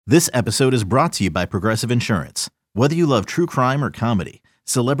This episode is brought to you by Progressive Insurance. Whether you love true crime or comedy,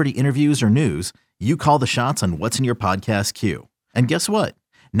 celebrity interviews or news, you call the shots on what's in your podcast queue. And guess what?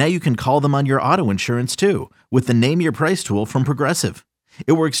 Now you can call them on your auto insurance too with the Name Your Price tool from Progressive.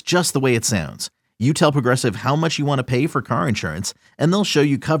 It works just the way it sounds. You tell Progressive how much you want to pay for car insurance, and they'll show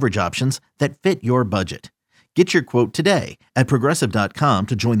you coverage options that fit your budget. Get your quote today at Progressive.com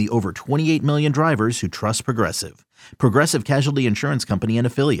to join the over 28 million drivers who trust Progressive. Progressive Casualty Insurance Company and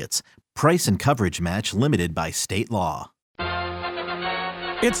Affiliates. Price and coverage match limited by state law.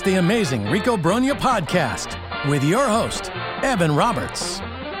 It's the amazing Rico Brogna podcast with your host, Evan Roberts.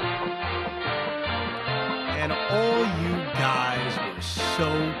 And all you guys were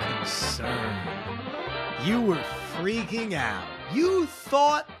so concerned. You were freaking out. You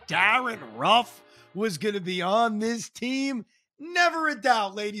thought Darin Ruf was going to be on this team? Never a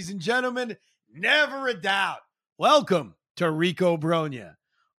doubt, ladies and gentlemen. Never a doubt. Welcome to Rico Brogna.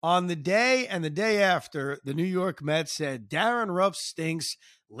 On the day and the day after, the New York Mets said, Darin Ruf stinks.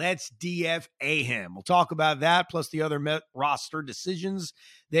 Let's DFA him. We'll talk about that, plus the other Met roster decisions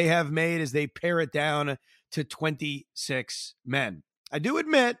they have made as they pare it down to 26 men. I do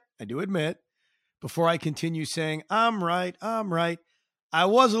admit, before I continue saying, I'm right, I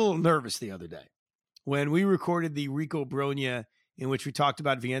was a little nervous the other day when we recorded the Rico Brogna in which we talked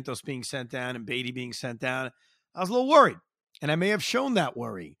about Vientos being sent down and Beatty being sent down. I was a little worried, and I may have shown that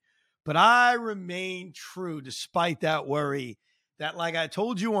worry, but I remain true despite that worry that, like I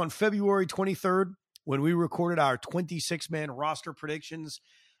told you on February 23rd, when we recorded our 26-man roster predictions,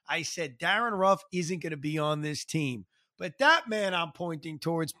 I said Darin Ruf isn't going to be on this team. But that man I'm pointing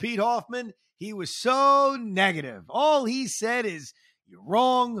towards, Pete Hoffman, he was so negative. All he said is, you're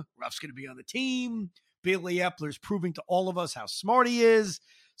wrong. Ruff's going to be on the team. Billy Epler's proving to all of us how smart he is.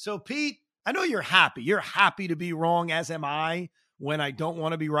 So, Pete, I know you're happy. You're happy to be wrong, as am I, when I don't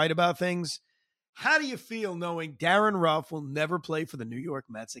want to be right about things. How do you feel knowing Darin Ruf will never play for the New York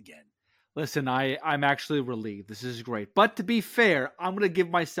Mets again? Listen, I'm actually relieved. This is great. But to be fair, I'm going to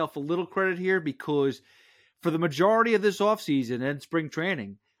give myself a little credit here because for the majority of this offseason and spring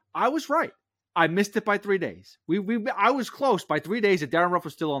training, I was right. I missed it by 3 days. I was close by 3 days that Darin Ruf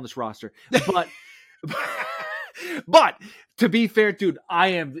was still on this roster. But but to be fair, dude,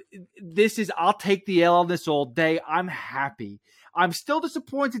 I'll take the L on this all day. I'm happy. I'm still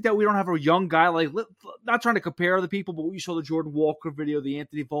disappointed that we don't have a young guy. Like, not trying to compare other people, but we saw the Jordan Walker video, the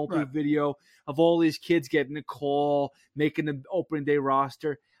Anthony Volpe video of all these kids getting a call, making the opening day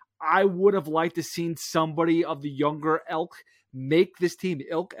roster. I would have liked to seen somebody of the younger ilk make this team,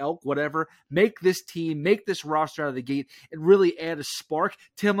 elk, whatever, make this team, make this roster out of the gate and really add a spark.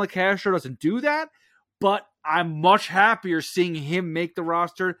 Tim LeCastro doesn't do that, but I'm much happier seeing him make the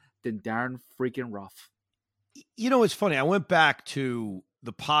roster than Darin freaking Ruf. You know, it's funny. I went back to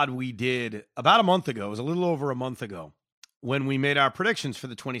the pod we did about a month ago. It was a little over a month ago when we made our predictions for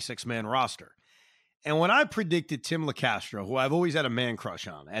the 26-man roster. And when I predicted Tim LeCastro, who I've always had a man crush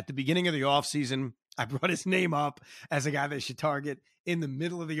on, at the beginning of the offseason, I brought his name up as a guy they should target. In the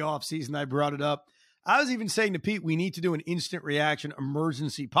middle of the offseason, I brought it up. I was even saying to Pete, we need to do an instant reaction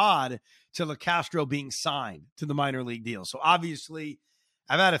emergency pod to LeCastro being signed to the minor league deal. So obviously,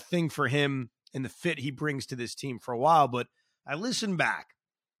 I've had a thing for him and the fit he brings to this team for a while, but I listened back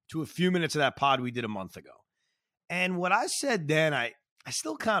to a few minutes of that pod we did a month ago. And what I said then, I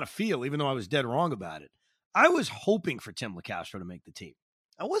still kind of feel, even though I was dead wrong about it, I was hoping for Tim LeCastro to make the team.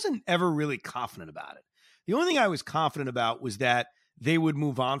 I wasn't ever really confident about it. The only thing I was confident about was that they would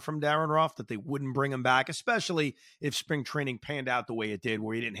move on from Darin Ruf, that they wouldn't bring him back, especially if spring training panned out the way it did,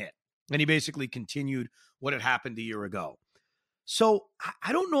 where he didn't hit. And he basically continued what had happened a year ago. So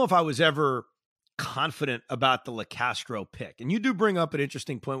I don't know if I was ever confident about the LeCastro pick. And you do bring up an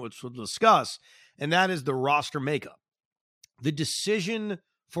interesting point, which we'll discuss, and that is the roster makeup. The decision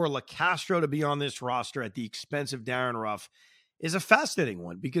for LeCastro to be on this roster at the expense of Darin Ruf is a fascinating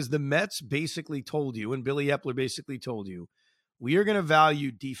one because the Mets basically told you, and Billy Epler basically told you, we are going to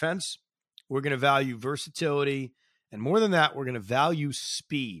value defense, we're going to value versatility, and more than that, we're going to value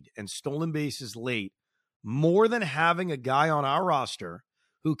speed and stolen bases late more than having a guy on our roster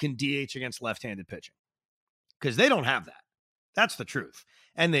who can DH against left-handed pitching. Because they don't have that. That's the truth.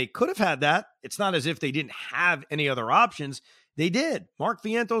 And they could have had that. It's not as if they didn't have any other options. They did. Mark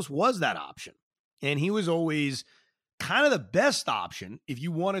Vientos was that option. And he was always kind of the best option if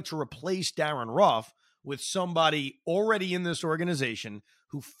you wanted to replace Darin Ruf with somebody already in this organization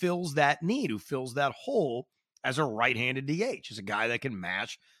who fills that need, who fills that hole as a right-handed DH, as a guy that can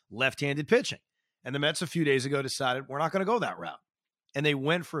match left-handed pitching. And the Mets a few days ago decided we're not going to go that route. And they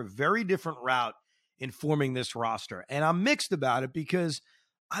went for a very different route in forming this roster. And I'm mixed about it because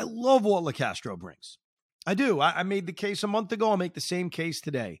I love what LeCastro brings. I do. I made the case a month ago. I'll make the same case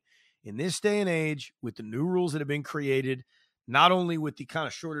today. In this day and age, with the new rules that have been created, not only with the kind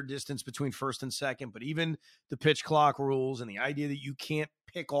of shorter distance between first and second, but even the pitch clock rules and the idea that you can't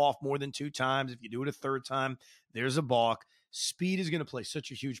pick off more than 2 times. If you do it a third time, there's a balk. Speed is going to play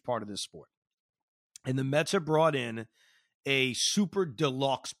such a huge part of this sport. And the Mets have brought in a super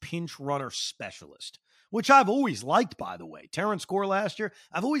deluxe pinch runner specialist, which I've always liked, by the way. Terrence Gore last year,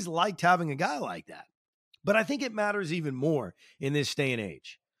 I've always liked having a guy like that. But I think it matters even more in this day and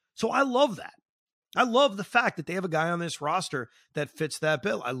age. So I love that. I love the fact that they have a guy on this roster that fits that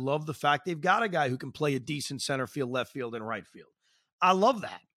bill. I love the fact they've got a guy who can play a decent center field, left field, and right field. I love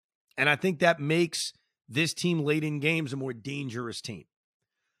that. And I think that makes this team late in games a more dangerous team.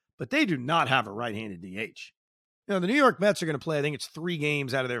 But they do not have a right-handed DH. You know, the New York Mets are going to play, I think it's 3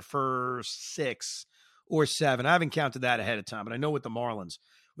 games out of their first 6 or 7. I haven't counted that ahead of time, but I know with the Marlins,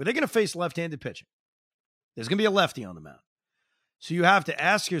 where they're going to face left-handed pitching. There's going to be a lefty on the mound. So you have to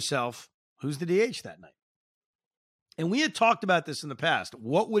ask yourself, who's the DH that night? And we had talked about this in the past.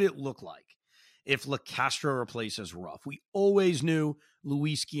 What would it look like if LeCastro replaces Ruf? We always knew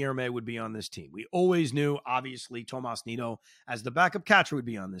Luis Guillermo would be on this team. We always knew, obviously, Tomas Nido as the backup catcher would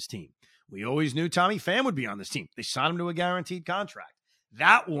be on this team. We always knew Tommy Pham would be on this team. They signed him to a guaranteed contract.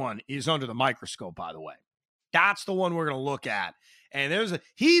 That one is under the microscope, by the way. That's the one we're going to look at. And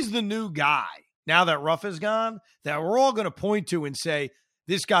he's the new guy, now that Ruf is gone, that we're all going to point to and say,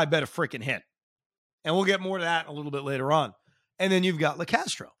 this guy better freaking hit. And we'll get more to that a little bit later on. And then you've got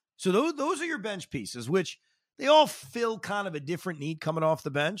LeCastro. So those are your bench pieces, which they all fill kind of a different need coming off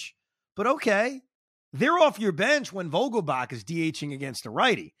the bench. But okay, they're off your bench when Vogelbach is DHing against a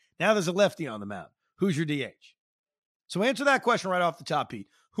righty. Now there's a lefty on the mound. Who's your DH? So answer that question right off the top, Pete.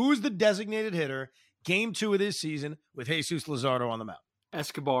 Who's the designated hitter game 2 of this season with Jesus Luzardo on the mound?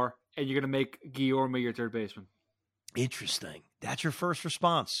 Escobar, and you're going to make Guillermo your third baseman. Interesting. That's your first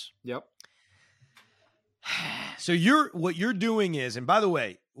response. Yep. So what you're doing is, and by the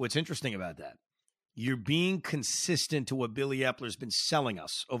way, what's interesting about that, you're being consistent to what Billy Epler's been selling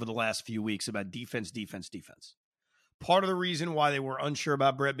us over the last few weeks about defense. Part of the reason why they were unsure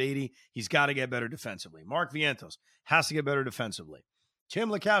about Brett Beatty, he's got to get better defensively. Mark Vientos has to get better defensively. Tim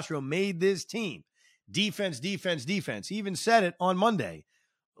LeCastro made this team defense. He even said it on Monday.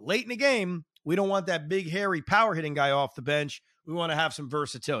 Late in the game, we don't want that big, hairy, power-hitting guy off the bench. We want to have some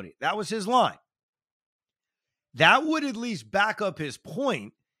versatility. That was his line. That would at least back up his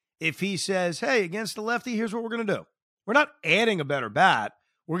point if he says, hey, against the lefty, here's what we're going to do. We're not adding a better bat.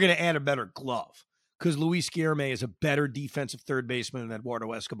 We're going to add a better glove because Luis Guillermo is a better defensive third baseman than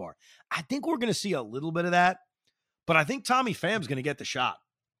Eduardo Escobar. I think we're going to see a little bit of that, but I think Tommy Pham's going to get the shot.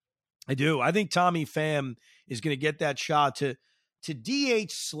 I do. I think Tommy Pham is going to get that shot to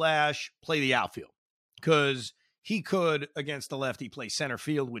DH/play the outfield because he could, against the lefty, play center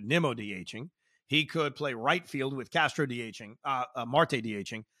field with Nimmo DHing. He could play right field with Castro DHing, Marte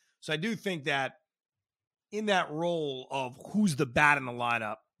DHing. So I do think that in that role of who's the bat in the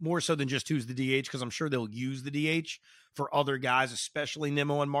lineup, more so than just who's the DH, because I'm sure they'll use the DH for other guys, especially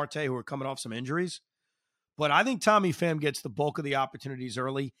Nimmo and Marte, who are coming off some injuries. But I think Tommy Pham gets the bulk of the opportunities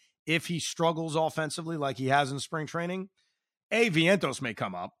early. If he struggles offensively like he has in spring training, Vientos may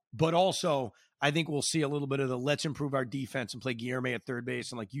come up, but also I think we'll see a little bit of the let's improve our defense and play Guillermo at third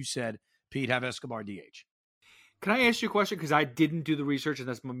base. And like you said, Pete, have Escobar DH. Can I ask you a question? Because I didn't do the research, and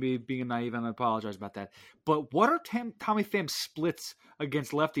that's me being naive, and I apologize about that. But what are Tommy Pham's splits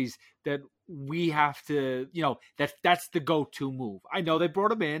against lefties that we have to, that's the go-to move? I know they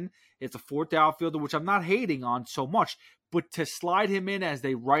brought him in. It's a fourth outfielder, which I'm not hating on so much. But to slide him in as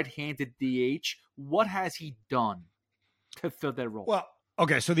a right-handed DH, what has he done to fill that role? Well,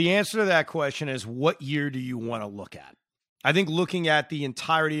 okay, so the answer to that question is what year do you want to look at? I think looking at the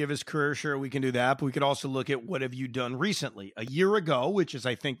entirety of his career, sure, we can do that, but we could also look at what have you done recently. A year ago, which is,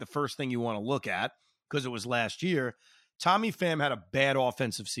 I think, the first thing you want to look at because it was last year, Tommy Pham had a bad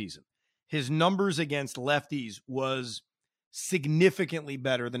offensive season. His numbers against lefties was significantly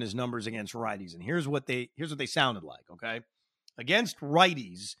better than his numbers against righties, and here's what they sounded like, okay? Against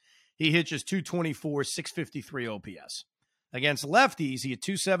righties, he hitches 224, 653 OPS. Against lefties, he had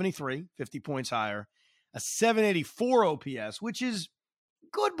 273, 50 points higher, a 784 OPS, which is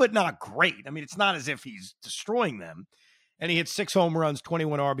good but not great. I mean, it's not as if he's destroying them. And he hit 6 home runs,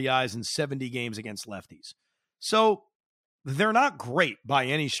 21 RBIs in 70 games against lefties. So they're not great by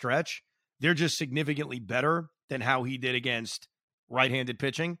any stretch. They're just significantly better than how he did against right-handed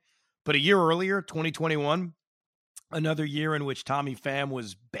pitching. But a year earlier, 2021, another year in which Tommy Pham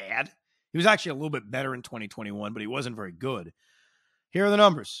was bad. He was actually a little bit better in 2021, but he wasn't very good. Here are the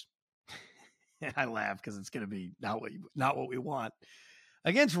numbers. And I laugh because it's going to be not what we want.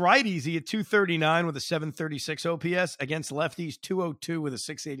 Against righties, he had 239 with a 736 OPS. Against lefties, 202 with a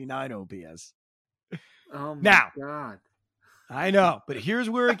 689 OPS. Oh, my Now, God. I know, but here's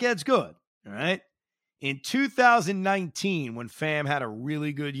where it gets good. All right. In 2019, when Pham had a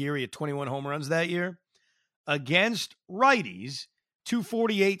really good year, he had 21 home runs that year. Against righties,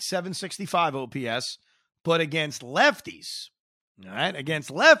 248, 765 OPS. But against lefties, all right,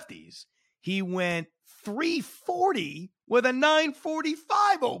 he went 340 with a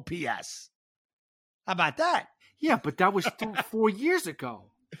 945 OPS. How about that? Yeah, but that was 4 years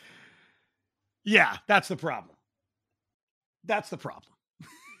ago. Yeah, that's the problem.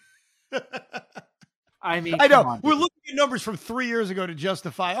 I mean, I know. come on, We're dude. looking at numbers from 3 years ago to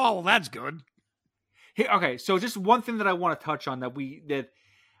justify, oh, well, that's good. Here, okay, so just one thing that I want to touch on that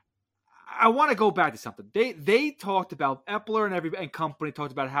I want to go back to something. They talked about Epler and company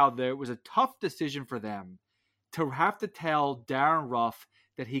talked about how there was a tough decision for them to have to tell Darin Ruf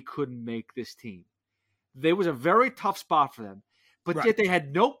that he couldn't make this team. There was a very tough spot for them, but yet they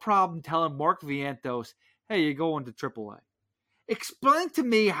had no problem telling Mark Vientos, "Hey, you're going to AAA." Explain to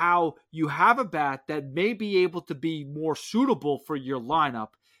me how you have a bat that may be able to be more suitable for your lineup,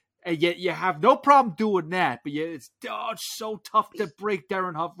 and yet you have no problem doing that, but yet it's so tough to break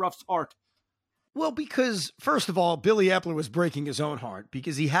Darin Ruff's heart. Well, because, first of all, Billy Epler was breaking his own heart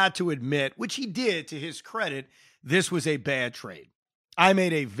because he had to admit, which he did to his credit, this was a bad trade. I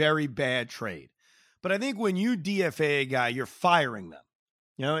made a very bad trade. But I think when you DFA a guy, you're firing them.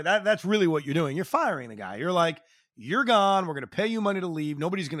 You know, that's really what you're doing. You're firing the guy. You're like, you're gone. We're going to pay you money to leave.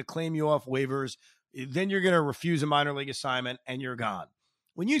 Nobody's going to claim you off waivers. Then you're going to refuse a minor league assignment and you're gone.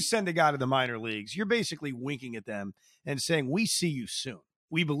 When you send a guy to the minor leagues, you're basically winking at them and saying, we see you soon.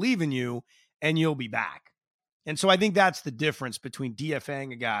 We believe in you and you'll be back. And so I think that's the difference between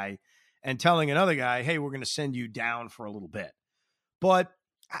DFAing a guy and telling another guy, hey, we're going to send you down for a little bit. But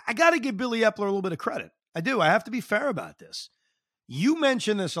I got to give Billy Epler a little bit of credit. I do. I have to be fair about this. You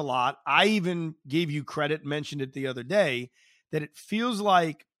mentioned this a lot. I even gave you credit, mentioned it the other day, that it feels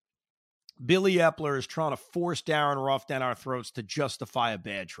like Billy Epler is trying to force Darin Ruf down our throats to justify a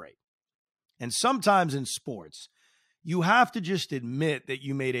bad trade. And sometimes in sports, you have to just admit that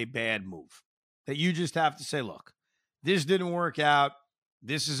you made a bad move. That you just have to say, look, this didn't work out.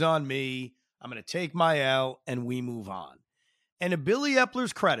 This is on me. I'm going to take my L and we move on. And to Billy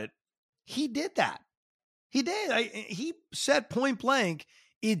Epler's credit, he did that. He did. He said point blank,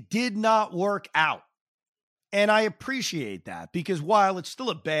 it did not work out. And I appreciate that because while it's still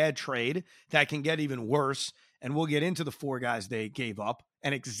a bad trade that can get even worse, and we'll get into the four guys they gave up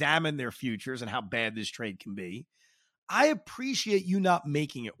and examine their futures and how bad this trade can be, I appreciate you not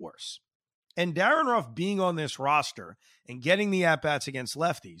making it worse. And Darin Ruf being on this roster and getting the at-bats against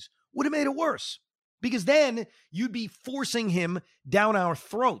lefties would have made it worse because then you'd be forcing him down our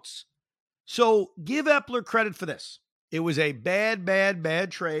throats. So give Epler credit for this. It was a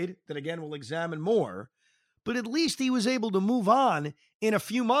bad trade that, again, we'll examine more, but at least he was able to move on in a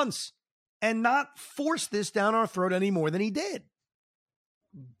few months and not force this down our throat any more than he did.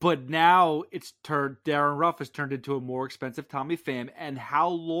 But now Darin Ruf has turned into a more expensive Tommy Pham. And how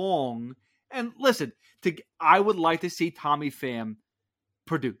long? And listen, I would like to see Tommy Pham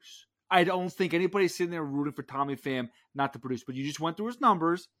produce. I don't think anybody's sitting there rooting for Tommy Pham not to produce. But you just went through his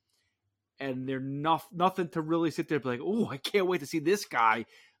numbers, and they're nothing to really sit there and be like, oh, I can't wait to see this guy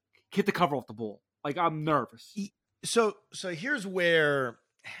hit the cover off the ball. Like, I'm nervous. So here's where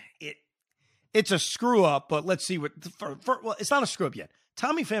it's a screw up, but let's see what. Well, it's not a screw up yet.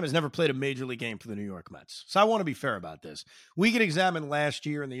 Tommy Pham has never played a major league game for the New York Mets. So I want to be fair about this. We can examine last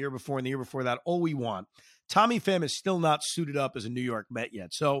year and the year before that all we want. Tommy Pham is still not suited up as a New York Met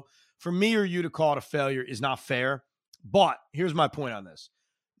yet. So for me or you to call it a failure is not fair. But here's my point on this.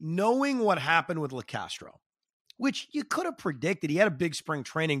 Knowing what happened with LeCastro, which you could have predicted. He had a big spring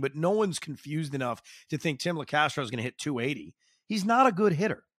training, but no one's confused enough to think Tim LeCastro is going to hit 280. He's not a good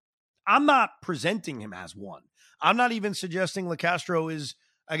hitter. I'm not presenting him as one. I'm not even suggesting LeCastro is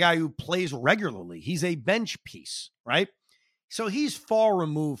a guy who plays regularly. He's a bench piece, right? So he's far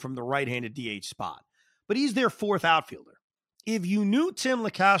removed from the right-handed DH spot, but he's their fourth outfielder. If you knew Tim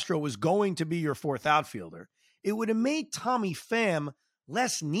LeCastro was going to be your fourth outfielder, it would have made Tommy Pham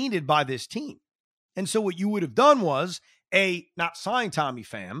less needed by this team. And so what you would have done was, not sign Tommy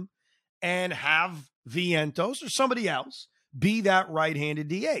Pham and have Vientos or somebody else be that right-handed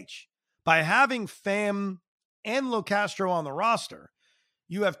DH. By having Pham and LeCastro on the roster,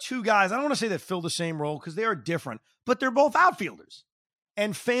 you have two guys, I don't want to say that fill the same role because they are different, but they're both outfielders.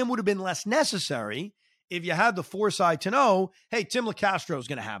 And Pham would have been less necessary if you had the foresight to know, hey, Tim LeCastro is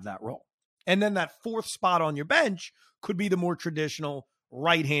going to have that role. And then that fourth spot on your bench could be the more traditional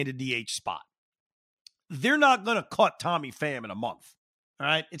right-handed DH spot. They're not going to cut Tommy Pham in a month. All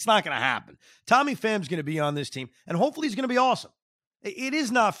right? It's not going to happen. Tommy Pham's going to be on this team, and hopefully he's going to be awesome. It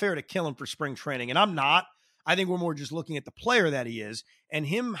is not fair to kill him for spring training, and I'm not. I think we're more just looking at the player that he is, and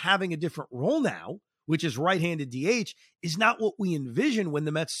him having a different role now, which is right-handed DH, is not what we envisioned when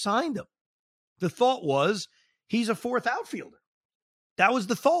the Mets signed him. The thought was he's a fourth outfielder. That was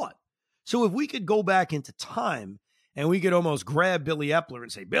the thought. So if we could go back into time and we could almost grab Billy Epler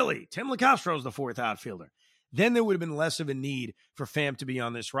and say, Billy, Tim LeCastro is the fourth outfielder, then there would have been less of a need for Pham to be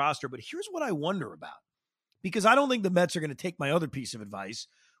on this roster. But here's what I wonder about, because I don't think the Mets are going to take my other piece of advice,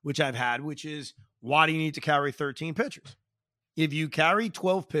 which I've had, which is, why do you need to carry 13 pitchers? If you carry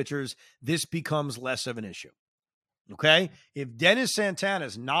 12 pitchers, this becomes less of an issue. Okay? If Dennis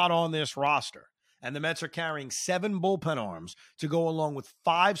Santana's not on this roster and the Mets are carrying 7 bullpen arms to go along with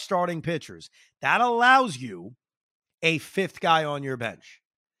 5 starting pitchers, that allows you a 5th guy on your bench.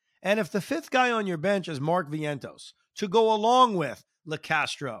 And if the 5th guy on your bench is Mark Vientos to go along with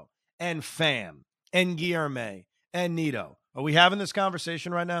LeCastro and Pham and Guillerme and Nito, are we having this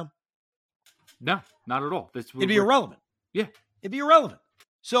conversation right now? No, not at all. It'd be irrelevant. Yeah. It'd be irrelevant.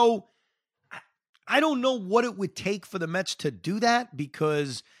 So I don't know what it would take for the Mets to do that,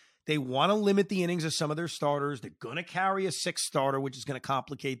 because they want to limit the innings of some of their starters. They're going to carry a 6th starter, which is going to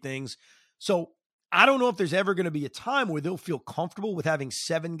complicate things. So I don't know if there's ever going to be a time where they'll feel comfortable with having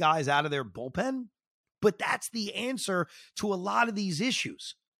 7 guys out of their bullpen, but that's the answer to a lot of these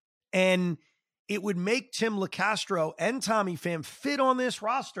issues. And it would make Tim LeCastro and Tommy Pham fit on this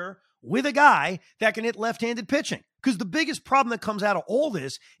roster with a guy that can hit left-handed pitching. Because the biggest problem that comes out of all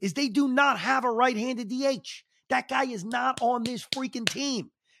this is they do not have a right-handed DH. That guy is not on this freaking team.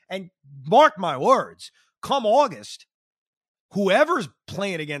 And mark my words, come August, whoever's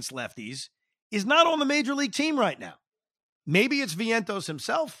playing against lefties is not on the major league team right now. Maybe it's Vientos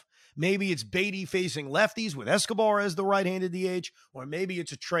himself. Maybe it's Beatty facing lefties with Escobar as the right-handed DH, or maybe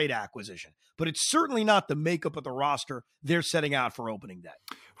it's a trade acquisition. But it's certainly not the makeup of the roster they're setting out for opening day.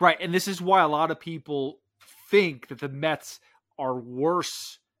 Right, and this is why a lot of people think that the Mets are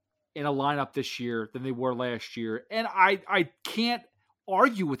worse in a lineup this year than they were last year. And I can't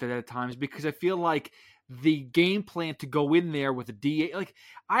argue with it at times, because I feel like the game plan to go in there with a DH, like,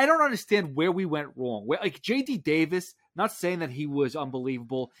 I don't understand where we went wrong. Like, J.D. Davis, not saying that he was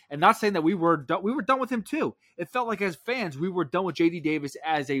unbelievable, and not saying that we were done with him too. It felt like as fans, we were done with J.D. Davis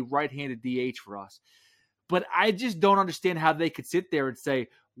as a right-handed DH for us. But I just don't understand how they could sit there and say,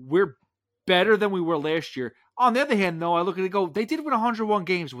 we're better than we were last year. On the other hand, though, I look at it and go, they did win 101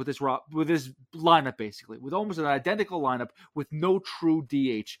 games with this lineup, basically, with almost an identical lineup with no true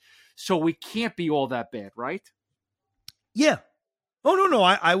DH. So we can't be all that bad, right? Yeah. Oh, no.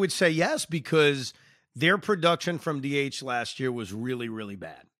 I would say yes, because their production from DH last year was really, really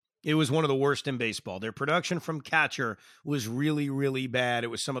bad. It was one of the worst in baseball. Their production from catcher was really, really bad.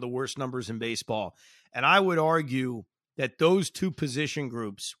 It was some of the worst numbers in baseball. And I would argue that those 2 position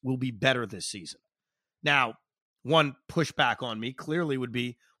groups will be better this season. Now, one pushback on me clearly would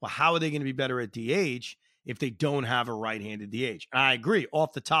be, well, how are they going to be better at DH if they don't have a right-handed DH? And I agree.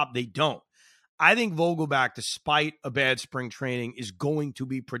 Off the top, they don't. I think Vogelbach, despite a bad spring training, is going to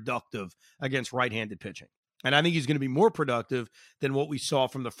be productive against right-handed pitching. And I think he's going to be more productive than what we saw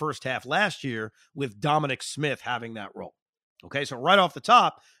from the first half last year with Dominic Smith having that role. Okay, so right off the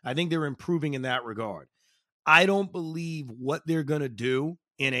top, I think they're improving in that regard. I don't believe what they're going to do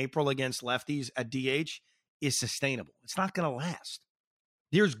in April against lefties at DH is sustainable. It's not going to last.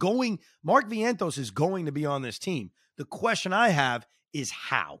 Mark Vientos is going to be on this team. The question I have is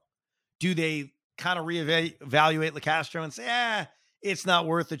how? Do they kind of reevaluate LeCastro and say, it's not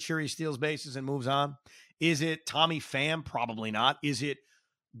worth it, sure he steals bases and moves on? Is it Tommy Pham? Probably not. Is it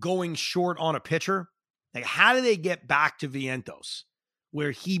going short on a pitcher? Like, how do they get back to Vientos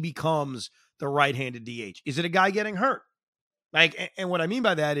where he becomes the right-handed DH? Is it a guy getting hurt? Like, and what I mean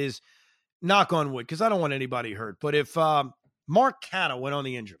by that is, knock on wood, because I don't want anybody hurt, but if Mark Canha went on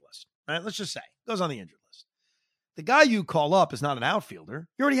the injured list, right? Let's just say, goes on the injured list. The guy you call up is not an outfielder.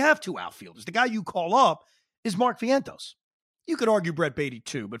 You already have 2 outfielders. The guy you call up is Mark Vientos. You could argue Brett Beatty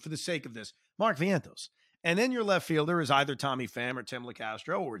too, but for the sake of this, Mark Vientos. And then your left fielder is either Tommy Pham or Tim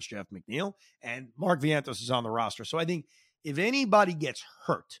LeCastro, or it's Jeff McNeil, and Mark Vientos is on the roster. So I think if anybody gets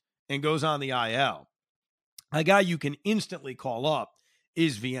hurt and goes on the IL, a guy you can instantly call up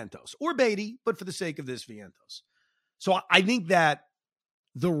is Vientos or Beatty, but for the sake of this, Vientos. So I think that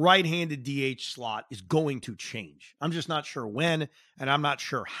the right-handed DH slot is going to change. I'm just not sure when, and I'm not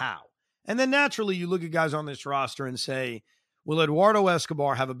sure how. And then naturally, you look at guys on this roster and say, will Eduardo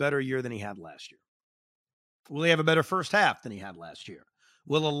Escobar have a better year than he had last year? Will he have a better first half than he had last year?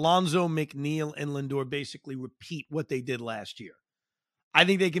 Will Alonzo, McNeil, and Lindor basically repeat what they did last year? I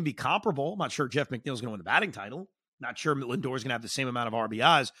think they can be comparable. I'm not sure Jeff McNeil's going to win the batting title. Not sure Lindor's going to have the same amount of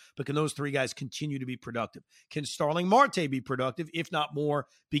RBIs, but can those three guys continue to be productive? Can Starling Marte be productive, if not more,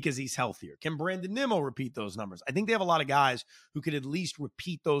 because he's healthier? Can Brandon Nimmo repeat those numbers? I think they have a lot of guys who could at least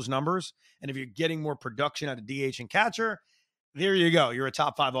repeat those numbers. And if you're getting more production out of DH and catcher, there you go. You're a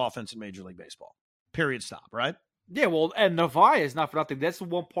top 5 offense in Major League Baseball. Period. Stop, right? Yeah, well, and Narvaez, not for nothing. That's the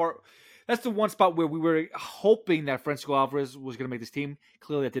one part. That's the one spot where we were hoping that Francisco Alvarez was going to make this team.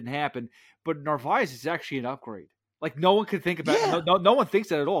 Clearly, that didn't happen. But Narvaez is actually an upgrade. Like, no one could think about it. No one thinks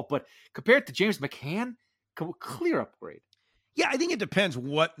that at all. But compared to James McCann, clear upgrade. Yeah, I think it depends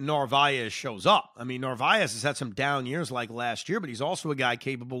what Narvaez shows up. I mean, Narvaez has had some down years like last year, but he's also a guy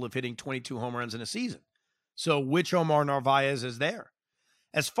capable of hitting 22 home runs in a season. So which Omar Narvaez is there?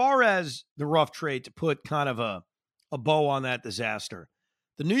 As far as the Ruf trade, to put kind of a bow on that disaster,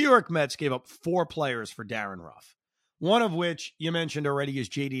 the New York Mets gave up 4 players for Darin Ruf, one of which you mentioned already is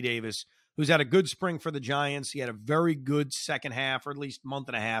J.D. Davis, who's had a good spring for the Giants. He had a very good second half, or at least month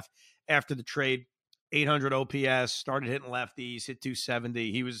and a half after the trade. 800 OPS, started hitting lefties, hit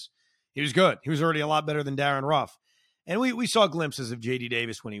 270. He was good. He was already a lot better than Darin Ruf. And we saw glimpses of J.D.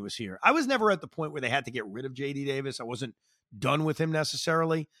 Davis when he was here. I was never at the point where they had to get rid of J.D. Davis. I wasn't done with him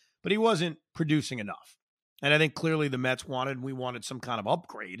necessarily, but he wasn't producing enough. And I think clearly the Mets we wanted some kind of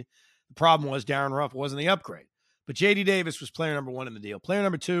upgrade. The problem was Darin Ruf wasn't the upgrade. But J.D. Davis was player number 1 in the deal. Player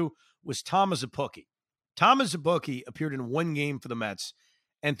number 2 was Thomas Zapucki. Thomas Zapucki appeared in 1 game for the Mets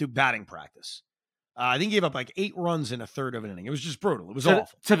and through batting practice. I think he gave up like 8 runs in a third of an inning. It was just brutal. It was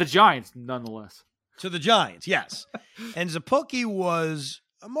awful. To the Giants, nonetheless. To the Giants, yes. And Zapucki was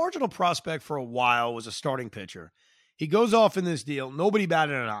a marginal prospect for a while, was a starting pitcher. He goes off in this deal. Nobody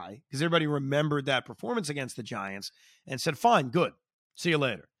batted an eye because everybody remembered that performance against the Giants and said, fine, good. See you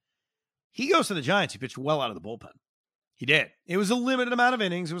later. He goes to the Giants. He pitched well out of the bullpen. He did. It was a limited amount of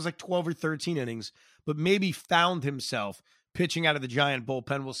innings. It was like 12 or 13 innings, but maybe found himself pitching out of the Giant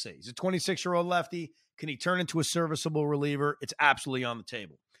bullpen. We'll see. He's a 26-year-old lefty. Can he turn into a serviceable reliever? It's absolutely on the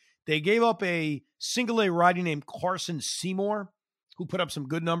table. They gave up a single-A righty named Carson Seymour, who put up some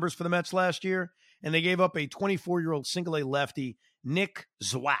good numbers for the Mets last year, and they gave up a 24-year-old single-A lefty, Nick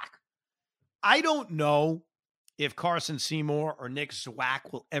Zwack. I don't know if Carson Seymour or Nick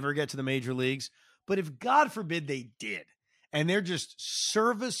Zwack will ever get to the major leagues, but if God forbid they did, and they're just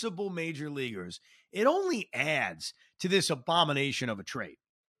serviceable major leaguers, it only adds to this abomination of a trade.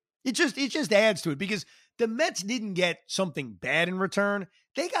 It just adds to it because the Mets didn't get something bad in return.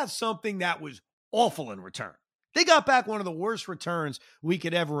 They got something that was awful in return. They got back one of the worst returns we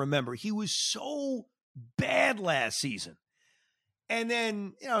could ever remember. He was so bad last season. And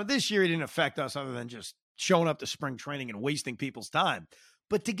then, this year it didn't affect us other than just showing up to spring training and wasting people's time.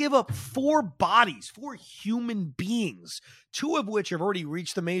 But to give up 4 bodies, 4 human beings, 2 of which have already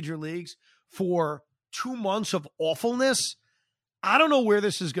reached the major leagues for 2 months of awfulness, I don't know where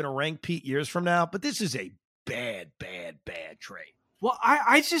this is going to rank Pete years from now, but this is a bad, bad, bad trade. Well,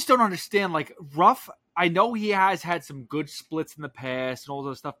 I just don't understand. Like, Ruf, I know he has had some good splits in the past and all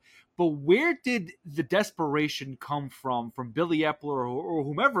that stuff, but where did the desperation come from Billy Epler or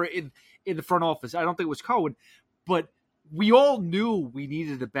whomever in the front office? I don't think it was Cohen, but we all knew we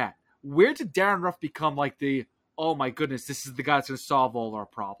needed a bat. Where did Darin Ruf become like oh my goodness, this is the guy that's going to solve all our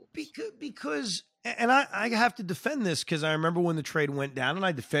problems? Because and I have to defend this because I remember when the trade went down and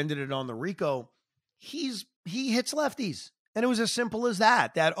I defended it on the Rico. He hits lefties. And it was as simple as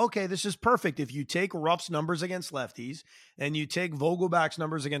that, okay, this is perfect. If you take Ruff's numbers against lefties and you take Vogelback's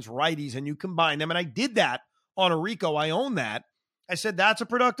numbers against righties and you combine them, and I did that on a Rico, I own that. I said, that's a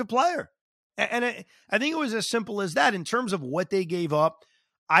productive player. And I think it was as simple as that. In terms of what they gave up,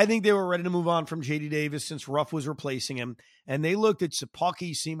 I think they were ready to move on from J.D. Davis since Ruf was replacing him. And they looked at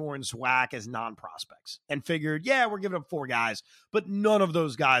Zapucki, Seymour, and Zwack as non-prospects and figured, yeah, we're giving up 4 guys, but none of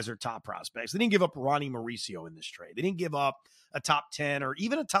those guys are top prospects. They didn't give up Ronnie Mauricio in this trade. They didn't give up a top 10 or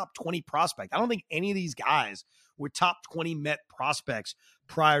even a top 20 prospect. I don't think any of these guys were top 20 Met prospects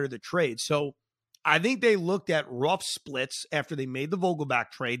prior to the trade. So I think they looked at rough splits after they made the Vogelback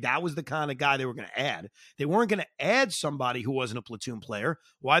trade. That was the kind of guy they were going to add. They weren't going to add somebody who wasn't a platoon player.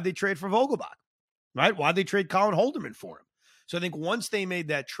 Why'd they trade for Vogelback? Right? Why'd they trade Colin Holderman for him? So I think once they made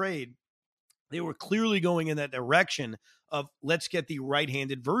that trade, they were clearly going in that direction of let's get the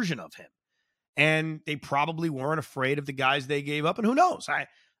right-handed version of him. And they probably weren't afraid of the guys they gave up. And who knows?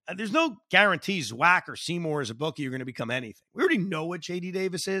 There's no guarantees Zwack or Seymour as a bookie are going to become anything. We already know what J.D.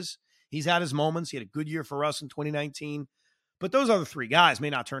 Davis is. He's had his moments. He had a good year for us in 2019. But those other three guys may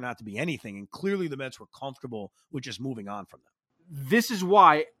not turn out to be anything. And clearly the Mets were comfortable with just moving on from them. This is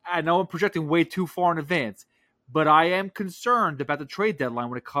why I know I'm projecting way too far in advance, but I am concerned about the trade deadline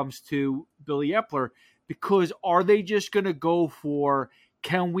when it comes to Billy Epler, because are they just going to go for,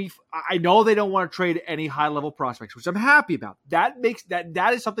 I know they don't want to trade any high-level prospects, which I'm happy about. That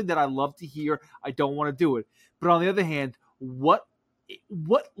is something that I love to hear. I don't want to do it. But on the other hand, what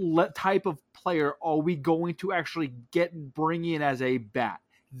type of player are we going to actually get and bring in as a bat?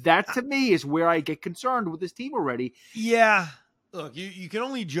 That, to me, is where I get concerned with this team already. Yeah. Look, you can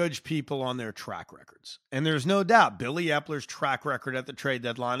only judge people on their track records. And there's no doubt Billy Epler's track record at the trade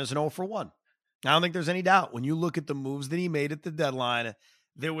deadline is an 0 for 1. I don't think there's any doubt. When you look at the moves that he made at the deadline,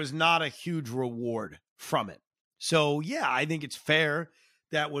 there was not a huge reward from it. So, yeah, I think it's fair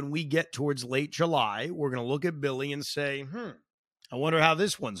that when we get towards late July, we're going to look at Billy and say, I wonder how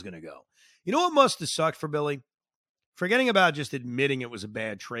this one's going to go. You know what must have sucked for Billy? Forgetting about just admitting it was a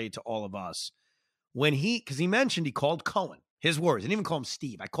bad trade to all of us. Because he mentioned he called Cohen. His words. I didn't even call him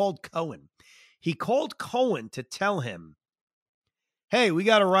Steve. I called Cohen. He called Cohen to tell him, hey, we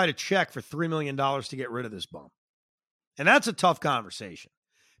got to write a check for $3 million to get rid of this bum. And that's a tough conversation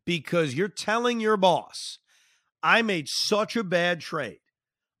because you're telling your boss, I made such a bad trade.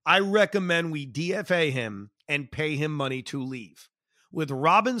 I recommend we DFA him and pay him money to leave. With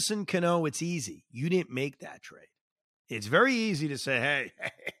Robinson Cano, it's easy. You didn't make that trade. It's very easy to say, hey,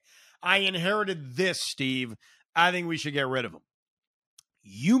 I inherited this, Steve. I think we should get rid of him.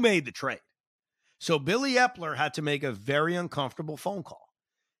 You made the trade. So Billy Epler had to make a very uncomfortable phone call.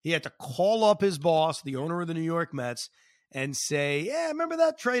 He had to call up his boss, the owner of the New York Mets, and say, yeah, remember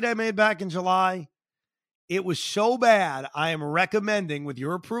that trade I made back in July? It was so bad, I am recommending, with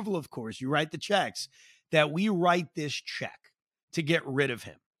your approval, of course, you write the checks, that we write this check to get rid of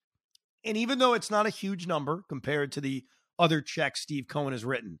him. And even though it's not a huge number compared to the other checks Steve Cohen has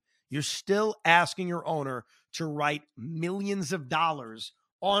written, you're still asking your owner to write millions of dollars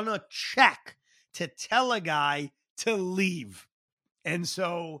on a check to tell a guy to leave. And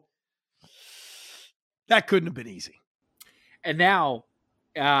so that couldn't have been easy. And now,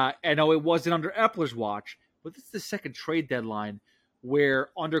 I know it wasn't under Epler's watch, but this is the second trade deadline where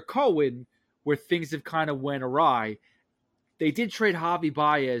under Cohen, where things have kind of went awry, they did trade Javi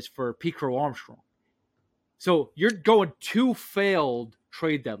Baez for Pete Armstrong. So you're going 2 failed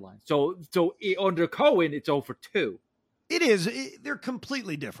trade deadlines. So under Cohen, it's 0 for 2. It is. They're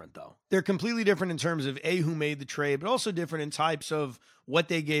completely different, though. They're completely different in terms of, who made the trade, but also different in types of what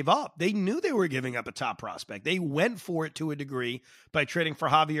they gave up. They knew they were giving up a top prospect. They went for it to a degree by trading for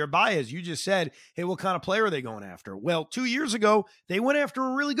Javier Baez. You just said, hey, what kind of player are they going after? Well, 2 years ago, they went after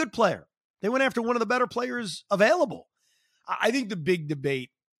a really good player. They went after one of the better players available. I think the big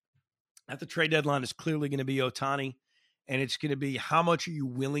debate at the trade deadline is clearly going to be Ohtani, and it's going to be how much are you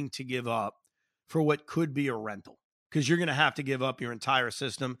willing to give up for what could be a rental? Because you're going to have to give up your entire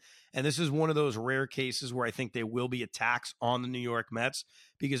system. And this is one of those rare cases where I think there will be a tax on the New York Mets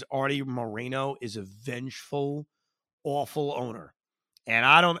because Artie Moreno is a vengeful, awful owner.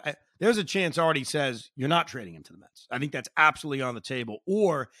 And there's a chance Artie says, you're not trading him to the Mets. I think that's absolutely on the table.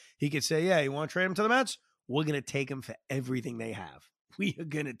 Or he could say, yeah, you want to trade him to the Mets? We're going to take him for everything they have. We are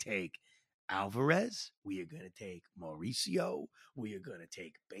going to take Alvarez. We are going to take Mauricio. We are going to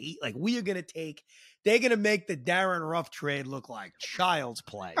take Bate. They're going to make the Darin Ruf trade look like child's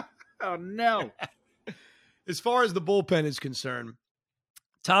play. Oh, no. As far as the bullpen is concerned,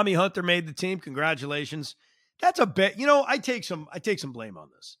 Tommy Hunter made the team. Congratulations. That's a bet. I take some blame on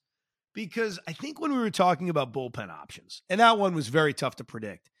this because I think when we were talking about bullpen options, and that one was very tough to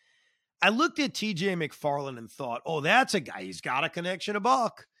predict, I looked at TJ McFarland and thought, oh, that's a guy. He's got a connection to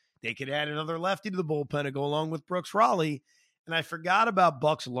Buck. They could add another lefty to the bullpen to go along with Brooks Raleigh. And I forgot about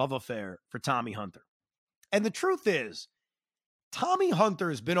Buck's love affair for Tommy Hunter. And the truth is, Tommy Hunter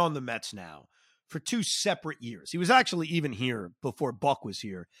has been on the Mets now for 2 separate years. He was actually even here before Buck was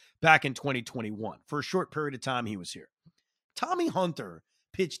here back in 2021. For a short period of time, he was here. Tommy Hunter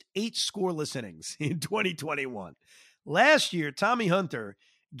pitched 8 scoreless innings in 2021. Last year, Tommy Hunter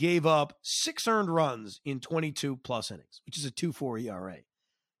gave up 6 earned runs in 22 plus innings, which is a 2.4 ERA.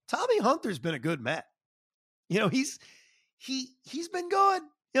 Tommy Hunter's been a good Met. He's been good.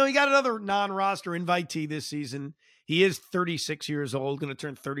 He got another non-roster invitee this season. He is 36 years old, going to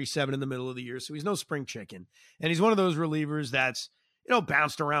turn 37 in the middle of the year, so he's no spring chicken. And he's one of those relievers that's,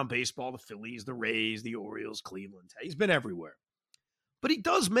 bounced around baseball, the Phillies, the Rays, the Orioles, Cleveland. He's been everywhere. But he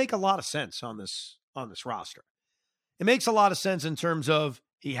does make a lot of sense on this roster. It makes a lot of sense in terms of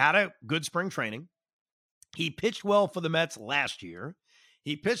he had a good spring training. He pitched well for the Mets last year.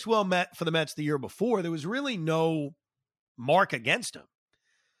 He pitched well for the Mets the year before. There was really no mark against him.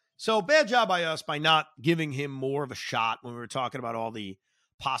 So bad job by us by not giving him more of a shot when we were talking about all the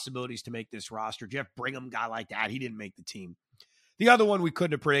possibilities to make this roster. Jeff Brigham, guy like that, he didn't make the team. The other one we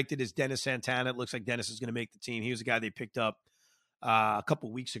couldn't have predicted is Dennis Santana. It looks like Dennis is going to make the team. He was a guy they picked up a couple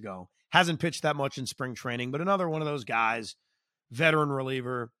of weeks ago. Hasn't pitched that much in spring training, but another one of those guys, veteran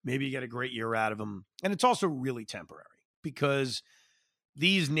reliever, maybe you get a great year out of him. And it's also really temporary because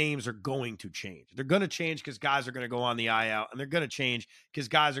these names are going to change. They're going to change because guys are going to go on the IL, and they're going to change because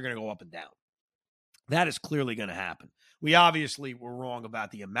guys are going to go up and down. That is clearly going to happen. We obviously were wrong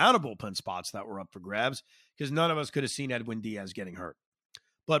about the amount of bullpen spots that were up for grabs because none of us could have seen Edwin Diaz getting hurt.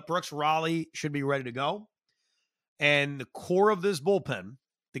 But Brooks Raleigh should be ready to go. And the core of this bullpen,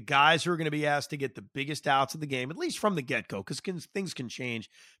 the guys who are going to be asked to get the biggest outs of the game, at least from the get-go, because things can change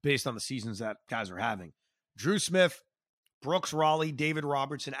based on the seasons that guys are having. Drew Smith, Brooks Raleigh, David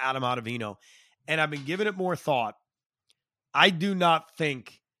Robertson, Adam Ottavino. And I've been giving it more thought. I do not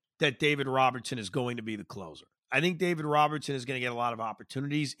think that David Robertson is going to be the closer. I think David Robertson is going to get a lot of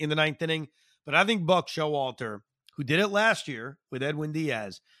opportunities in the ninth inning, but I think Buck Showalter, who did it last year with Edwin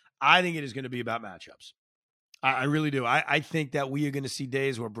Diaz, I think it is going to be about matchups. I really do. I think that we are going to see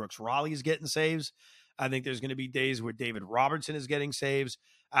days where Brooks Raleigh is getting saves. I think there's going to be days where David Robertson is getting saves.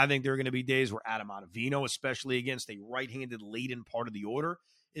 I think there are going to be days where Adam Ottavino, especially against a right-handed lead-in part of the order,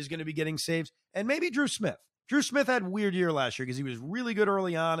 is going to be getting saves. And maybe Drew Smith. Drew Smith had a weird year last year because he was really good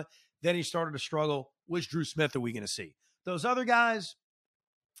early on. Then he started to struggle. Which Drew Smith are we going to see? Those other guys,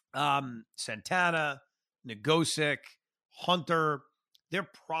 Santana, Negosic, Hunter, they're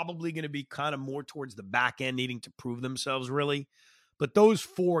probably going to be kind of more towards the back end, needing to prove themselves, really. But those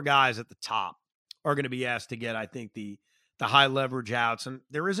four guys at the top are going to be asked to get, I think, the high leverage outs. And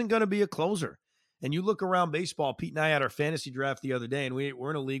there isn't going to be a closer. And you look around baseball, Pete and I had our fantasy draft the other day, and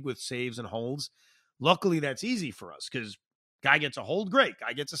we're in a league with saves and holds. Luckily, that's easy for us because guy gets a hold, great.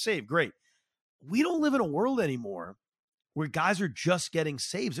 Guy gets a save, great. We don't live in a world anymore where guys are just getting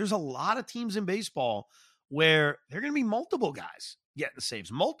saves. There's a lot of teams in baseball where there are going to be multiple guys getting the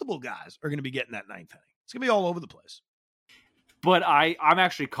saves. Multiple guys are going to be getting that ninth inning. It's going to be all over the place. But I'm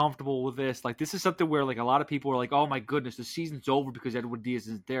actually comfortable with this. Like, this is something where, like, a lot of people are like, oh, my goodness, the season's over because Edwin Diaz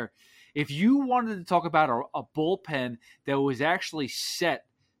isn't there. If you wanted to talk about a bullpen that was actually set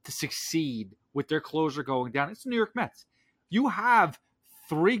to succeed with their closer going down, it's the New York Mets. You have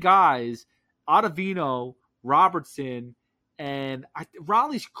three guys, Ottavino, Robertson, and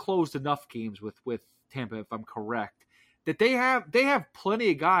Raleigh's closed enough games with Tampa, if I'm correct, that they have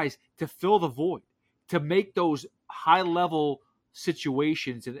plenty of guys to fill the void, to make those high-level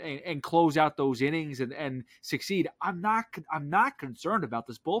situations and close out those innings and succeed. I'm not concerned about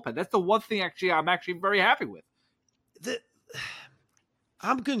this bullpen. That's the one thing I'm actually very happy with.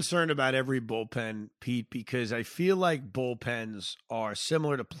 I'm concerned about every bullpen, Pete, because I feel like bullpens are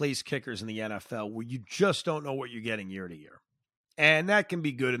similar to place kickers in the NFL where you just don't know what you're getting year to year. And that can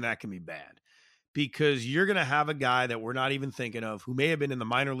be good and that can be bad because you're going to have a guy that we're not even thinking of who may have been in the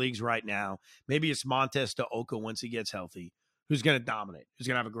minor leagues right now. Maybe it's Montes de Oca once he gets healthy, who's going to dominate, who's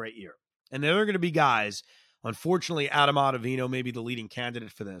going to have a great year. And there are going to be guys, unfortunately, Adam Ottavino may be the leading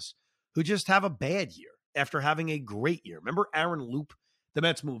candidate for this, who just have a bad year after having a great year. Remember Aaron Loop? The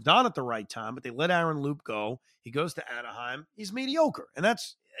Mets moved on at the right time, but they let Aaron Loop go. He goes to Anaheim. He's mediocre. And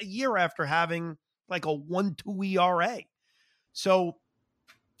that's a year after having like a 1.2 ERA. So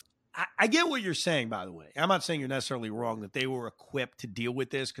I get what you're saying, by the way. I'm not saying you're necessarily wrong that they were equipped to deal with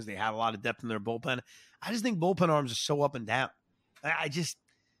this because they had a lot of depth in their bullpen. I just think bullpen arms are so up and down.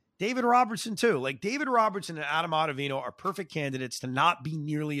 David Robertson too. Like David Robertson and Adam Ottavino are perfect candidates to not be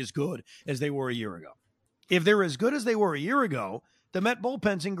nearly as good as they were a year ago. If they're as good as they were a year ago, the Met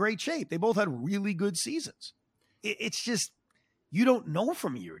bullpen's in great shape. They both had really good seasons. It's just, you don't know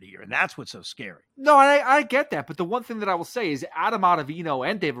from year to year, and that's what's so scary. No, I get that, but the one thing that I will say is Adam Ottavino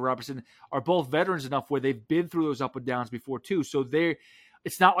and David Robertson are both veterans enough where they've been through those up and downs before too. So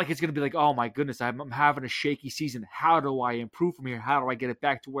it's not like it's going to be like, oh my goodness, I'm having a shaky season. How do I improve from here? How do I get it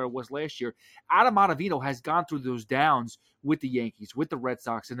back to where it was last year? Adam Ottavino has gone through those downs with the Yankees, with the Red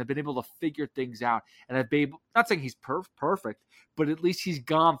Sox, and have been able to figure things out. And have been not saying he's perfect, but at least he's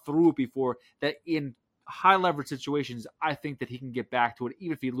gone through it before. That in high leverage situations, I think that he can get back to it,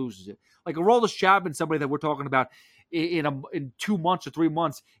 even if he loses it. Like Aroldis Chapman, somebody that we're talking about in 2 months or 3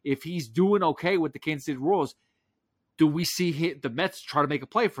 months, if he's doing okay with the Kansas City Royals, do we see the Mets try to make a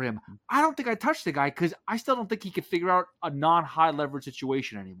play for him? I don't think I touch the guy because I still don't think he can figure out a non-high leverage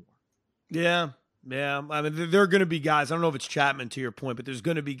situation anymore. Yeah. I mean, there are going to be guys. I don't know if it's Chapman to your point, but there's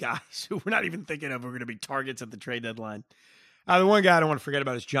going to be guys who we're not even thinking of who are going to be targets at the trade deadline. The one guy I don't want to forget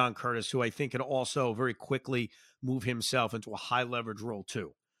about is John Curtis, who I think can also very quickly move himself into a high leverage role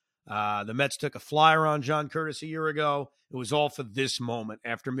too. The Mets took a flyer on John Curtis a year ago. It was all for this moment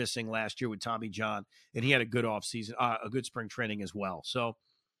after missing last year with Tommy John, and he had a good offseason, a good spring training as well. So,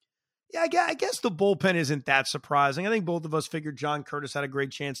 yeah, I guess the bullpen isn't that surprising. I think both of us figured John Curtis had a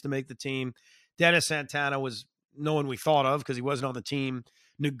great chance to make the team. Dennis Santana was no one we thought of because he wasn't on the team.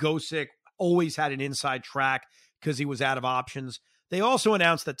 Nagosic always had an inside track because he was out of options. They also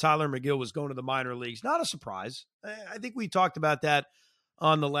announced that Tyler McGill was going to the minor leagues. Not a surprise. I think we talked about that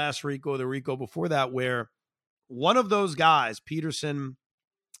on the last Rico, the Rico before that, where one of those guys, Peterson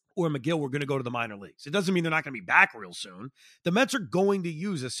or McGill, were going to go to the minor leagues. It doesn't mean they're not going to be back real soon. The Mets are going to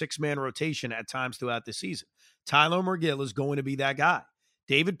use a 6-man rotation at times throughout the season. Tyler McGill is going to be that guy.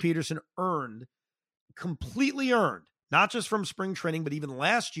 David Peterson completely earned, not just from spring training, but even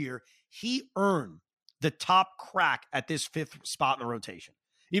last year, he earned the top crack at this 5th spot in the rotation,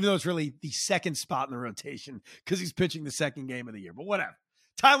 even though it's really the 2nd spot in the rotation because he's pitching the 2nd game of the year. But whatever.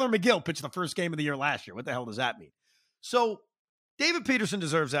 Tyler McGill pitched the 1st game of the year last year. What the hell does that mean? So David Peterson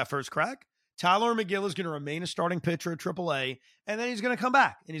deserves that first crack. Tyler McGill is going to remain a starting pitcher at AAA, and then he's going to come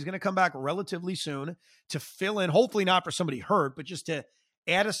back. And he's going to come back relatively soon to fill in, hopefully not for somebody hurt, but just to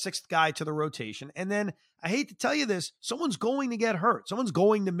add a 6th guy to the rotation. And then, I hate to tell you this, someone's going to get hurt. Someone's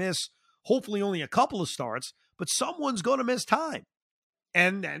going to miss hopefully only a couple of starts, but someone's going to miss time.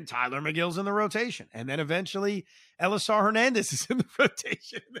 And then Tyler McGill's in the rotation. And then eventually Elisar Hernandez is in the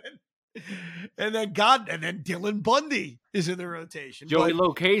rotation. And then Dylan Bundy is in the rotation. Joey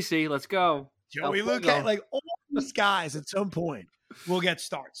Lucchesi, let's go. Joey Lucchesi, like all these guys at some point will get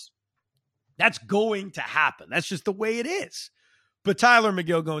starts. That's going to happen. That's just the way it is. But Tyler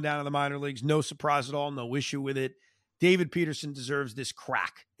McGill going down to the minor leagues, no surprise at all, no issue with it. David Peterson deserves this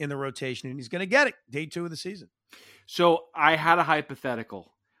crack in the rotation, and he's going to get it day 2 of the season. So I had a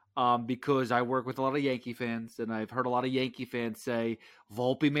hypothetical because I work with a lot of Yankee fans, and I've heard a lot of Yankee fans say,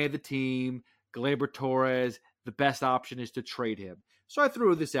 Volpe made the team, Gleyber Torres, the best option is to trade him. So I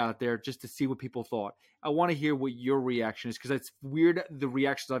threw this out there just to see what people thought. I want to hear what your reaction is because it's weird the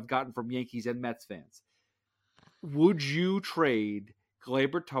reactions I've gotten from Yankees and Mets fans. Would you trade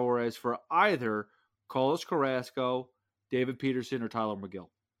Gleyber Torres for either Carlos Carrasco, David Peterson, or Tyler McGill?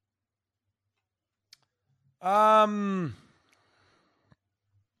 I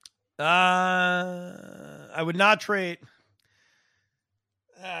would not trade.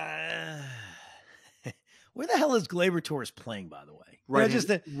 Where the hell is Gleyber Torres playing, by the way? Right. Let's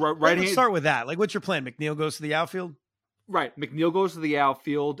start with that. Like, what's your plan? McNeil goes to the outfield? Right. McNeil goes to the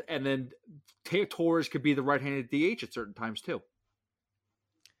outfield, and then Torres could be the right-handed DH at certain times, too.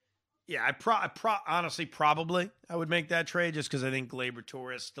 Yeah, honestly, probably I would make that trade just because I think Gleyber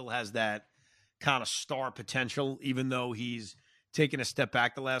Torres still has that kind of star potential, even though he's taken a step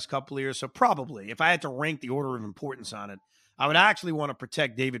back the last couple of years. So probably, if I had to rank the order of importance on it, I would actually want to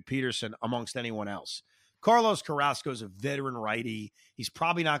protect David Peterson amongst anyone else. Carlos Carrasco is a veteran righty. He's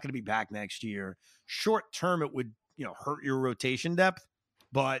probably not going to be back next year. Short term, it would hurt your rotation depth.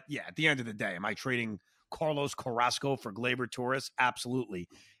 But yeah, at the end of the day, am I trading Carlos Carrasco for Gleyber Torres? Absolutely.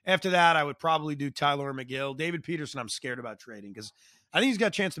 After that, I would probably do Tyler McGill. David Peterson, I'm scared about trading because I think he's got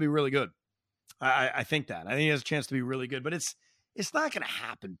a chance to be really good. I think that. I think he has a chance to be really good, but it's not going to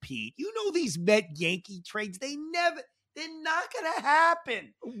happen, Pete. You know these Met-Yankee trades, they're not going to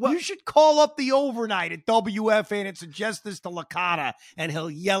happen. Well, you should call up the overnight at WFN and suggest this to Licata, and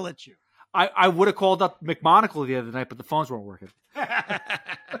he'll yell at you. I would have called up McMonagle the other night, but the phones weren't working.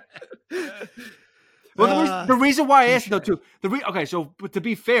 Well, the reason why I asked though too, but to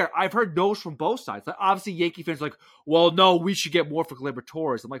be fair, I've heard no's from both sides. Like, obviously, Yankee fans are like, well, no, we should get more for Gleyber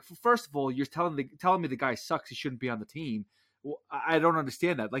Torres. I'm like, first of all, you're telling me the guy sucks. He shouldn't be on the team. Well, I don't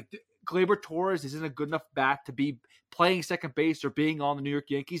understand that. Like, Gleyber Torres isn't a good enough bat to be playing second base or being on the New York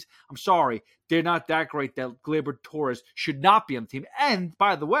Yankees. I'm sorry, they're not that great that Gleyber Torres should not be on the team. And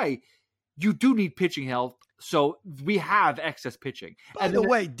by the way, you do need pitching help. So we have excess pitching. By the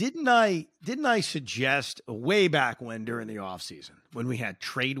way, didn't I suggest way back when during the offseason when we had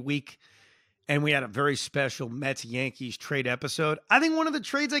trade week and we had a very special Mets-Yankees trade episode? I think one of the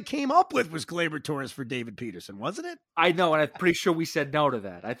trades I came up with was Gleyber Torres for David Peterson, wasn't it? I know, and I'm pretty sure we said no to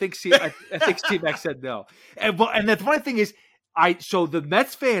that. I think Steve said no. And the funny thing is, so the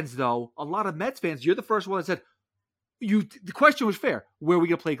Mets fans, though, a lot of Mets fans, you're the first one that said, the question was fair. Where are we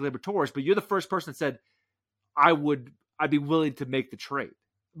going to play Gleyber Torres? But you're the first person that said, I'd be willing to make the trade.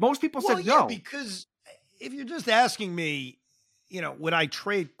 Most people said no. Because if you're just asking me, would I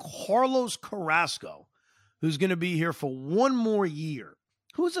trade Carlos Carrasco, who's going to be here for one more year,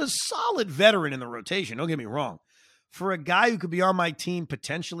 who's a solid veteran in the rotation, don't get me wrong, for a guy who could be on my team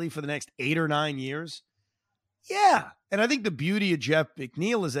potentially for the next 8 or 9 years? Yeah. And I think the beauty of Jeff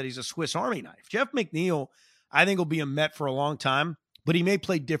McNeil is that he's a Swiss Army knife. Jeff McNeil, I think, will be a Met for a long time, but he may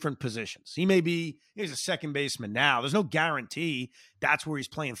play different positions. He's a second baseman now. There's no guarantee that's where he's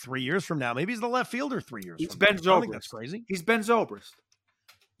playing 3 years from now. Maybe he's the left fielder 3 years from now. I don't think that's crazy. He's Ben Zobrist.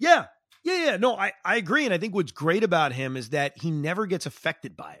 Yeah. No, I agree. And I think what's great about him is that he never gets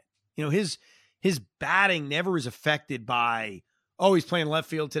affected by it. You know, his batting never is affected by, oh, he's playing left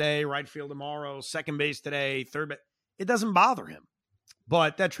field today, right field tomorrow, second base today, third base. It doesn't bother him.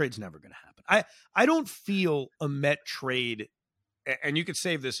 But that trade's never going to happen. I don't feel a Met trade, and you could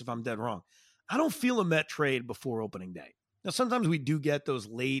save this if I'm dead wrong. I don't feel a Met trade before opening day. Now, sometimes we do get those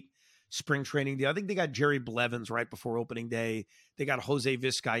late spring training deals. I think they got Jerry Blevins right before opening day. They got Jose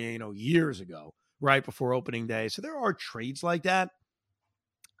Vizcaíno years ago, right before opening day. So there are trades like that.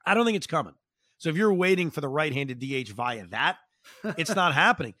 I don't think it's coming. So if you're waiting for the right-handed DH via that, it's not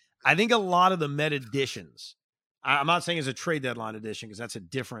happening. I think a lot of the Met additions, I'm not saying it's a trade deadline edition because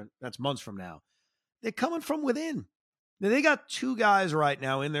that's months from now. They're coming from within. Now, they got 2 guys right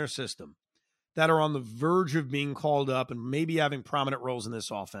now in their system that are on the verge of being called up and maybe having prominent roles in this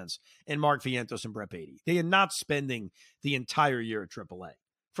offense, and Mark Vientos and Brett Beatty. They are not spending the entire year at AAA.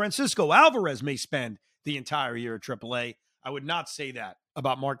 Francisco Alvarez may spend the entire year at AAA. I would not say that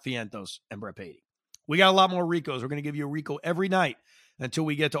about Mark Vientos and Brett Beatty. We got a lot more Ricos. We're going to give you a Rico every night until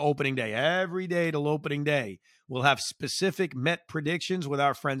we get to opening day. Every day till opening day, we'll have specific Met predictions with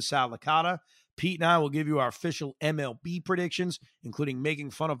our friend Sal Licata. Pete and I will give you our official MLB predictions, including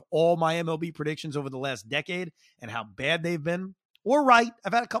making fun of all my MLB predictions over the last decade and how bad they've been. Or right.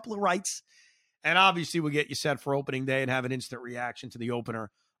 I've had a couple of rights. And obviously, we'll get you set for opening day and have an instant reaction to the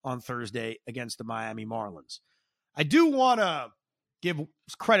opener on Thursday against the Miami Marlins. I do want to give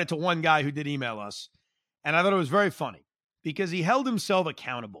credit to one guy who did email us, and I thought it was very funny because he held himself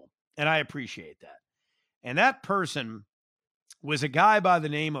accountable, and I appreciate that. And that person was a guy by the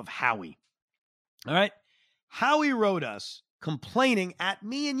name of Howie. All right? Howie wrote us complaining at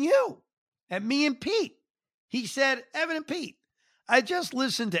me and you, at me and Pete. He said, Evan and Pete, I just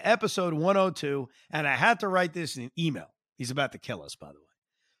listened to episode 102, and I had to write this in an email. He's about to kill us, by the way.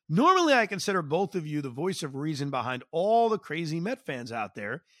 Normally, I consider both of you the voice of reason behind all the crazy Met fans out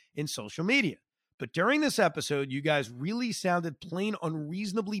there in social media. But during this episode, you guys really sounded plain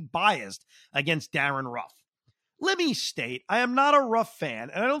unreasonably biased against Darin Ruf. Let me state, I am not a Ruf fan,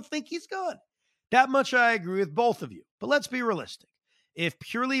 and I don't think he's good. That much I agree with both of you. But let's be realistic. If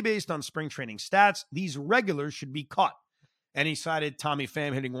purely based on spring training stats, these regulars should be cut. And he cited Tommy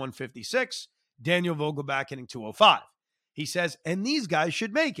Pham hitting 156, Daniel Vogelbach hitting 205. He says, and these guys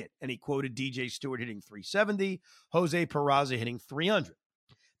should make it. And he quoted DJ Stewart hitting 370, Jose Peraza hitting 300.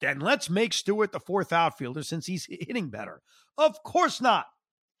 Then let's make Stewart the 4th outfielder since he's hitting better. Of course not.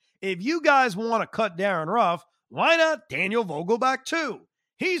 If you guys want to cut Darin Ruf, why not Daniel Vogelbach too?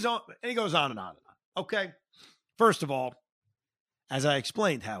 He's on, and he goes on and on and on. Okay. First of all, as I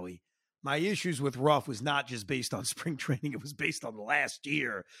explained, Howie, my issues with Ruf was not just based on spring training. It was based on last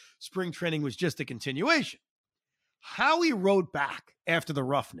year. Spring training was just a continuation. Howie wrote back after the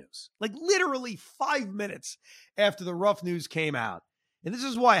Ruf news, like literally 5 minutes after the Ruf news came out. And this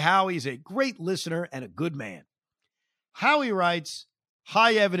is why Howie is a great listener and a good man. Howie writes,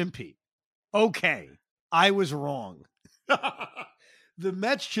 hi, Evan and Pete. Okay, I was wrong. The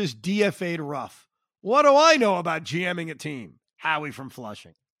Mets just DFA'd Ruf. What do I know about GMing a team? Howie from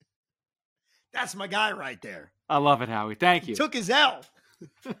Flushing. That's my guy right there. I love it, Howie. Thank you. He took his L.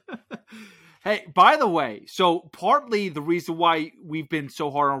 Hey, by the way, so partly the reason why we've been so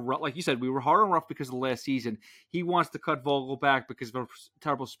hard on Ruf, like you said, we were hard on Ruf because of the last season. He wants to cut Vogelbach because of a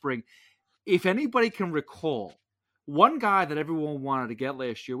terrible spring. If anybody can recall, one guy that everyone wanted to get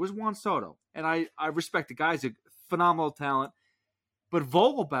last year was Juan Soto. And I respect the guy. He's a phenomenal talent. But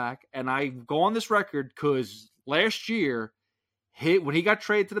Vogelbach, and I go on this record because last year, when he got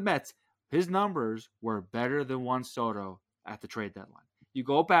traded to the Mets, his numbers were better than Juan Soto at the trade deadline. You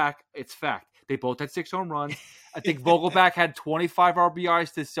go back, it's fact. They both had 6 home runs. I think Vogelbach had 25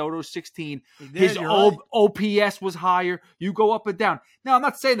 RBIs to Soto's 16. His OPS was higher. You go up and down. Now, I'm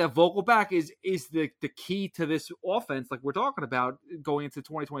not saying that Vogelbach is the key to this offense like we're talking about going into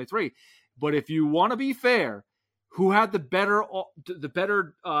 2023. But if you want to be fair, who had the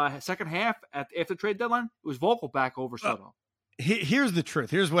better second half after the trade deadline? It was Vogelbach over Soto. Here's the truth.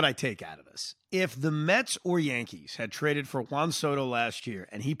 Here's what I take out of this. If the Mets or Yankees had traded for Juan Soto last year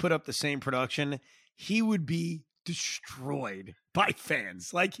and he put up the same production, he would be destroyed by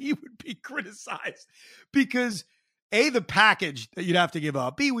fans. Like, he would be criticized because A, the package that you'd have to give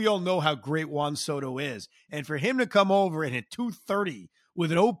up. B, we all know how great Juan Soto is. And for him to come over and hit 230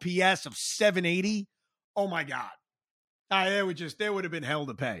 with an OPS of 780, oh my God. There would have been hell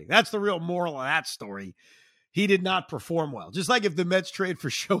to pay. That's the real moral of that story. He did not perform well. Just like if the Mets trade for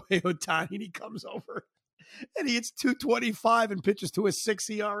Shohei Ohtani and he comes over and he hits 225 and pitches to a 6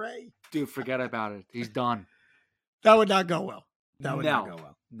 ERA. Dude, forget about it. He's done. That would not go well. That would not go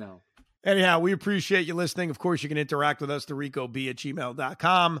well. No. Anyhow, we appreciate you listening. Of course, you can interact with us,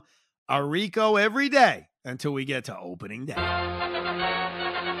 thericob@gmail.com. A Rico every day until we get to opening day.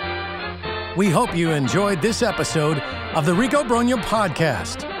 We hope you enjoyed this episode of the Rico Brogna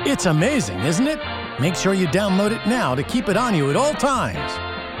Podcast. It's amazing, isn't it? Make sure you download it now to keep it on you at all times.